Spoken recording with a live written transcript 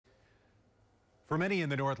For many in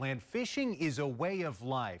the Northland, fishing is a way of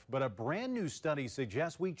life, but a brand new study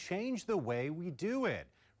suggests we change the way we do it.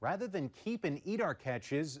 Rather than keep and eat our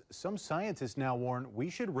catches, some scientists now warn we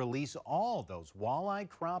should release all those walleye,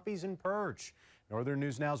 crappies, and perch. Northern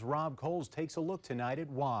News Now's Rob Coles takes a look tonight at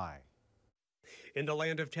why. In the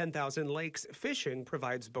land of 10,000 lakes, fishing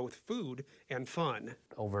provides both food and fun.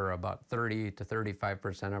 Over about 30 to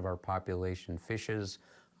 35% of our population fishes,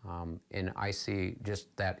 and I see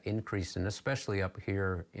just that increase, and especially up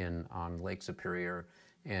here on Lake Superior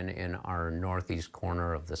and in our northeast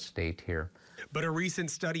corner of the state here. But a recent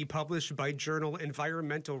study published by journal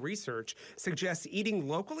Environmental Research suggests eating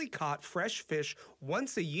locally caught fresh fish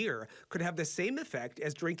once a year could have the same effect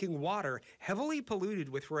as drinking water heavily polluted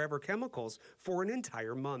with forever chemicals for an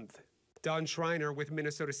entire month. Don Schreiner with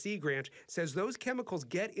Minnesota Sea Grant says those chemicals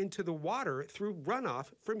get into the water through runoff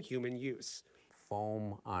from human use.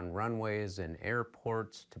 Foam on runways and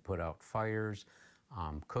airports to put out fires,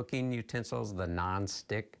 cooking utensils, the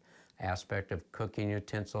non-stick aspect of cooking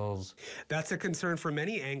utensils. That's a concern for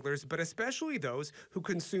many anglers, but especially those who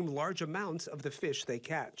consume large amounts of the fish they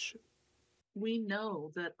catch. We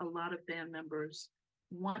know that a lot of band members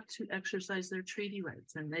want to exercise their treaty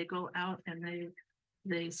rights, and they go out and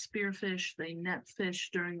they spearfish, they net fish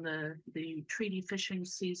during the treaty fishing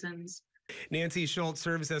seasons. Nancy Schultz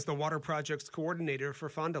serves as the Water Project's coordinator for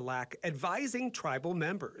Fond du Lac, advising tribal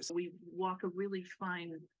members. We walk a really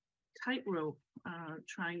fine tightrope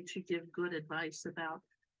trying to give good advice about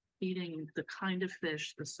eating the kind of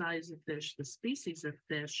fish, the size of fish, the species of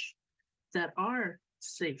fish that are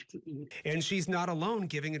safe to eat. And she's not alone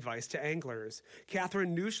giving advice to anglers.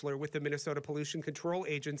 Catherine Neuschler with the Minnesota Pollution Control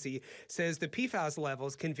Agency says the PFAS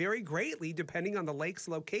levels can vary greatly depending on the lake's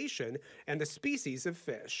location and the species of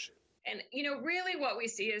fish. And, really what we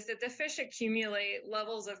see is that the fish accumulate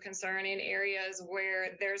levels of concern in areas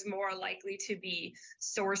where there's more likely to be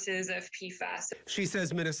sources of PFAS. She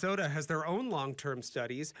says Minnesota has their own long-term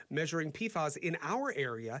studies measuring PFAS in our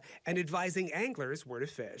area and advising anglers where to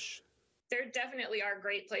fish. There definitely are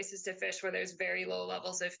great places to fish where there's very low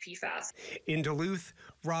levels of PFAS. In Duluth,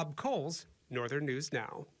 Rob Coles, Northern News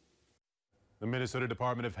Now. The Minnesota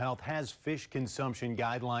Department of Health has fish consumption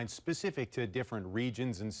guidelines specific to different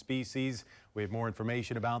regions and species. We have more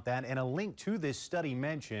information about that and a link to this study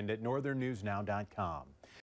mentioned at northernnewsnow.com.